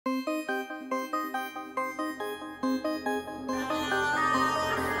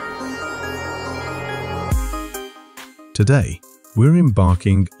Today, we're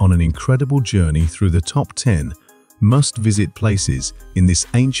embarking on an incredible journey through the top 10 must-visit places in this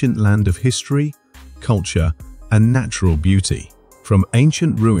ancient land of history, culture, and natural beauty. From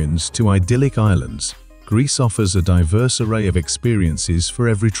ancient ruins to idyllic islands, Greece offers a diverse array of experiences for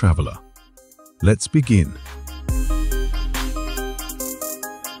every traveler. Let's begin.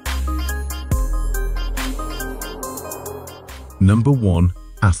 Number 1.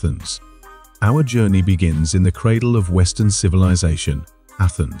 Athens. Our journey begins in the cradle of Western civilization,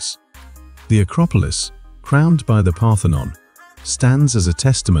 Athens. The Acropolis, crowned by the Parthenon, stands as a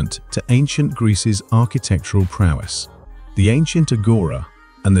testament to ancient Greece's architectural prowess. The Ancient Agora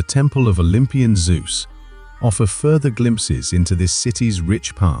and the Temple of Olympian Zeus offer further glimpses into this city's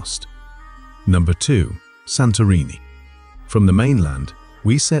rich past. Number 2. Santorini. From the mainland,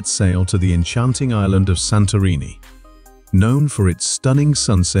 we set sail to the enchanting island of Santorini. Known for its stunning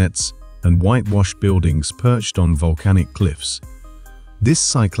sunsets and whitewashed buildings perched on volcanic cliffs, this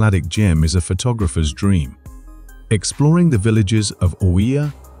Cycladic gem is a photographer's dream. Exploring the villages of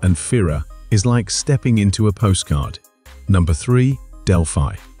Oia and Fira is like stepping into a postcard. Number 3.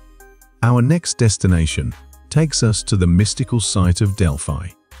 Delphi. Our next destination takes us to the mystical site of Delphi.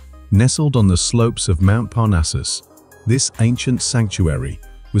 Nestled on the slopes of Mount Parnassus, this ancient sanctuary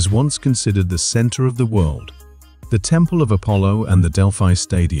was once considered the center of the world. The Temple of Apollo and the Delphi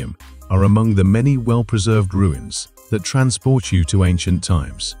Stadium are among the many well-preserved ruins that transport you to ancient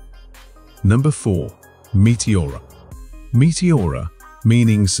times. Number 4. Meteora. Meteora,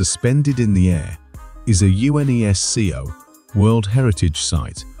 meaning suspended in the air, is a UNESCO World Heritage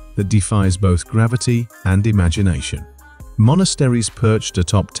Site that defies both gravity and imagination. Monasteries perched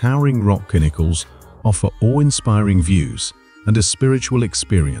atop towering rock pinnacles offer awe-inspiring views and a spiritual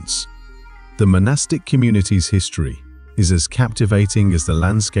experience. The monastic community's history is as captivating as the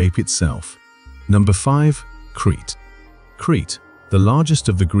landscape itself. Number 5. Crete. Crete, the largest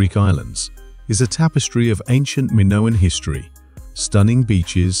of the Greek islands, is a tapestry of ancient Minoan history, stunning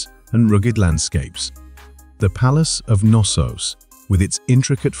beaches and rugged landscapes. The Palace of Knossos, with its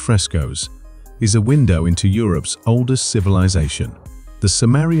intricate frescoes, is a window into Europe's oldest civilization. The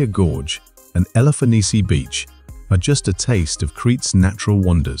Samaria Gorge and Elefsinici Beach are just a taste of Crete's natural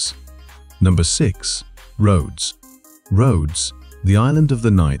wonders. Number 6. Rhodes. Rhodes, the island of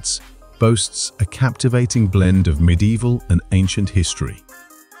the Knights, boasts a captivating blend of medieval and ancient history.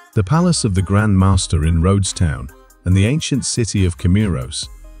 The Palace of the Grand Master in Rhodes Town and the ancient city of Kamiros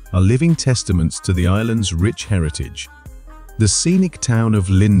are living testaments to the island's rich heritage. The scenic town of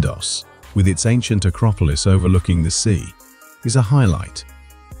Lindos, with its ancient Acropolis overlooking the sea, is a highlight.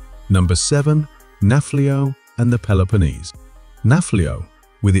 Number 7. Nafplio and the Peloponnese. Nafplio,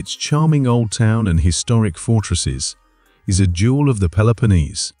 with its charming old town and historic fortresses, is a jewel of the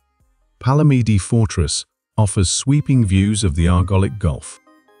Peloponnese. Palamidi Fortress offers sweeping views of the Argolic Gulf.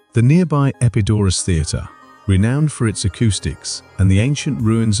 The nearby Epidaurus Theatre, renowned for its acoustics, and the ancient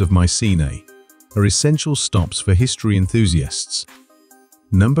ruins of Mycenae are essential stops for history enthusiasts.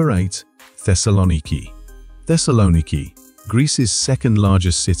 Number 8. Thessaloniki. Thessaloniki, Greece's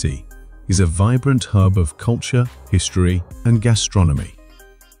second-largest city, is a vibrant hub of culture, history, and gastronomy.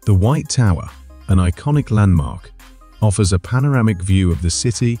 The White Tower, an iconic landmark, offers a panoramic view of the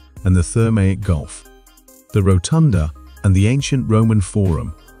city and the Thermaic Gulf. The Rotunda and the ancient Roman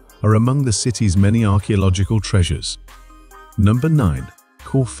Forum are among the city's many archaeological treasures. Number 9.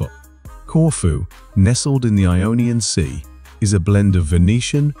 Corfu. Corfu, nestled in the Ionian Sea, is a blend of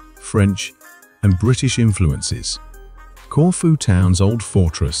Venetian, French, and British influences. Corfu town's old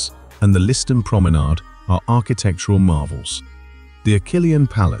fortress and the Liston Promenade are architectural marvels. The Achillean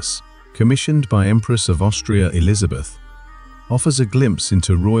Palace, commissioned by Empress of Austria Elizabeth, offers a glimpse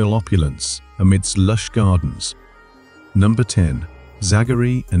into royal opulence amidst lush gardens. Number 10.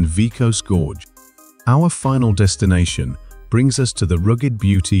 Zagori and Vikos Gorge. Our final destination brings us to the rugged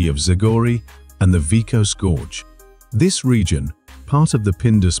beauty of Zagori and the Vikos Gorge. This region, part of the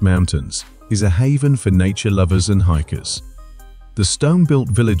Pindus Mountains, is a haven for nature lovers and hikers. The stone-built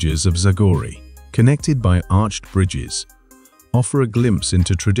villages of Zagori, connected by arched bridges, offer a glimpse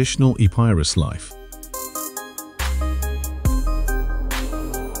into traditional Epirus life.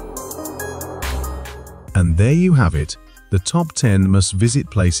 And there you have it, the top 10 must-visit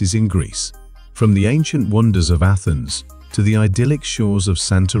places in Greece. From the ancient wonders of Athens to the idyllic shores of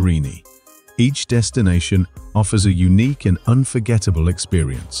Santorini, each destination offers a unique and unforgettable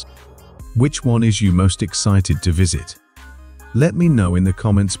experience. Which one is you most excited to visit? Let me know in the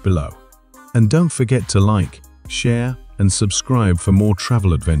comments below. And don't forget to like, share, and subscribe for more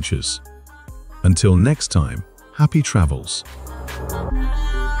travel adventures. Until next time, happy travels!